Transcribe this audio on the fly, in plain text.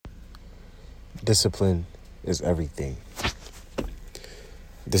Discipline is everything.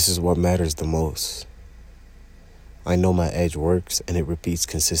 This is what matters the most. I know my edge works and it repeats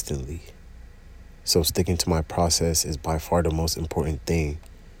consistently. So sticking to my process is by far the most important thing,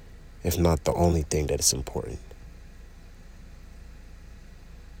 if not the only thing that is important.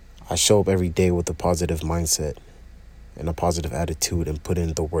 I show up every day with a positive mindset and a positive attitude and put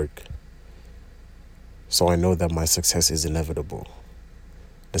in the work. So I know that my success is inevitable.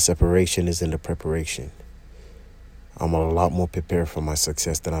 The separation is in the preparation. I'm a lot more prepared for my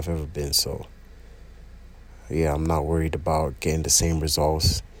success than I've ever been, so yeah, I'm not worried about getting the same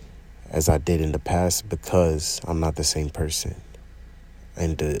results as I did in the past because I'm not the same person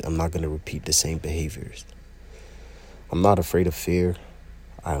and I'm not going to repeat the same behaviors. I'm not afraid of fear.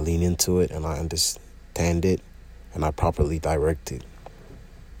 I lean into it and I understand it and I properly direct it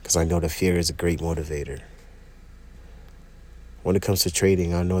because I know that fear is a great motivator. When it comes to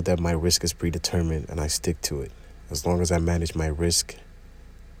trading, I know that my risk is predetermined and I stick to it. As long as I manage my risk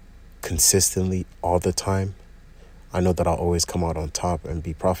consistently all the time, I know that I'll always come out on top and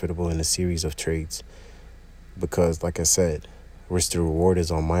be profitable in a series of trades. Because, like I said, risk to reward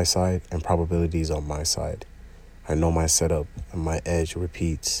is on my side and probability is on my side. I know my setup and my edge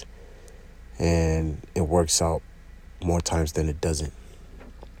repeats and it works out more times than it doesn't.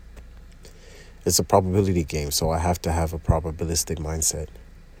 It's a probability game, so I have to have a probabilistic mindset.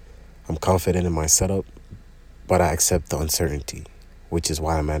 I'm confident in my setup, but I accept the uncertainty, which is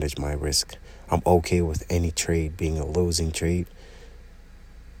why I manage my risk. I'm okay with any trade being a losing trade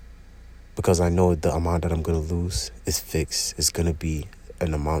because I know the amount that I'm going to lose is fixed. It's going to be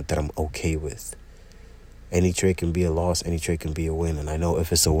an amount that I'm okay with. Any trade can be a loss. Any trade can be a win. And I know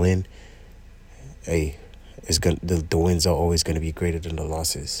if it's a win, the wins are always going to be greater than the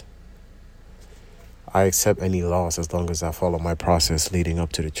losses. I accept any loss as long as I follow my process leading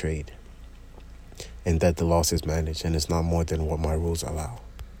up to the trade and that the loss is managed and it's not more than what my rules allow.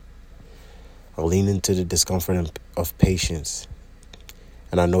 I lean into the discomfort of patience,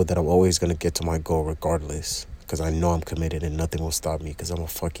 and I know that I'm always going to get to my goal regardless because I know I'm committed and nothing will stop me because I'm a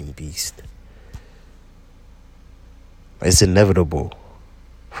fucking beast. It's inevitable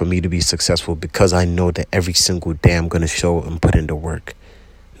for me to be successful because I know that every single day I'm going to show and put in the work,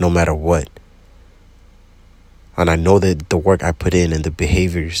 no matter what. And I know that the work I put in and the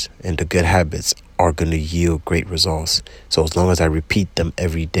behaviors and the good habits are going to yield great results. So as long as I repeat them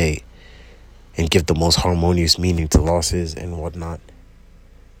every day and give the most harmonious meaning to losses and whatnot,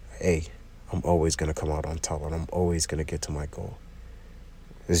 hey, I'm always going to come out on top and I'm always going to get to my goal.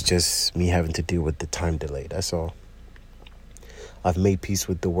 It's just me having to deal with the time delay, that's all. I've made peace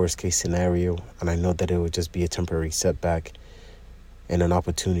with the worst case scenario and I know that it would just be a temporary setback and an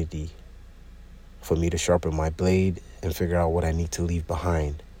opportunity for me to sharpen my blade and figure out what I need to leave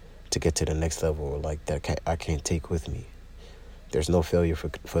behind to get to the next level like that I can't take with me. There's no failure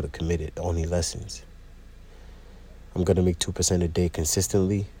for the committed, only lessons. I'm going to make 2% a day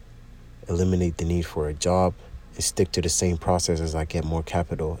consistently, eliminate the need for a job, and stick to the same process as I get more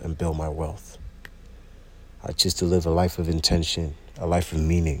capital and build my wealth. I choose to live a life of intention, a life of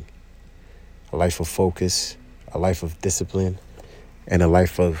meaning, a life of focus, a life of discipline, and a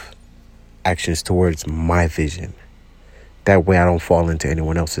life of actions towards my vision. That way I don't fall into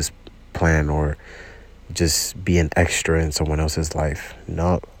anyone else's plan or just be an extra in someone else's life.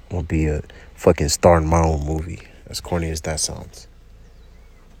 No, I want to be a fucking star in my own movie, as corny as that sounds.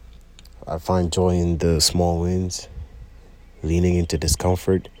 I find joy in the small wins, leaning into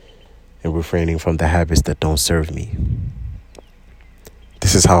discomfort, and refraining from the habits that don't serve me.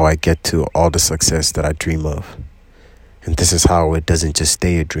 This is how I get to all the success that I dream of. And this is how it doesn't just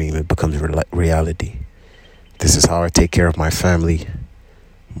stay a dream, it becomes reality. This is how I take care of my family,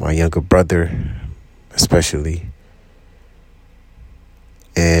 my younger brother especially,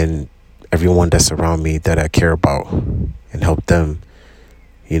 and everyone that's around me that I care about and help them,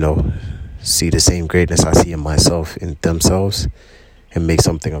 see the same greatness I see in myself, in themselves, and make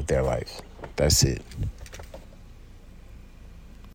something of their life. That's it.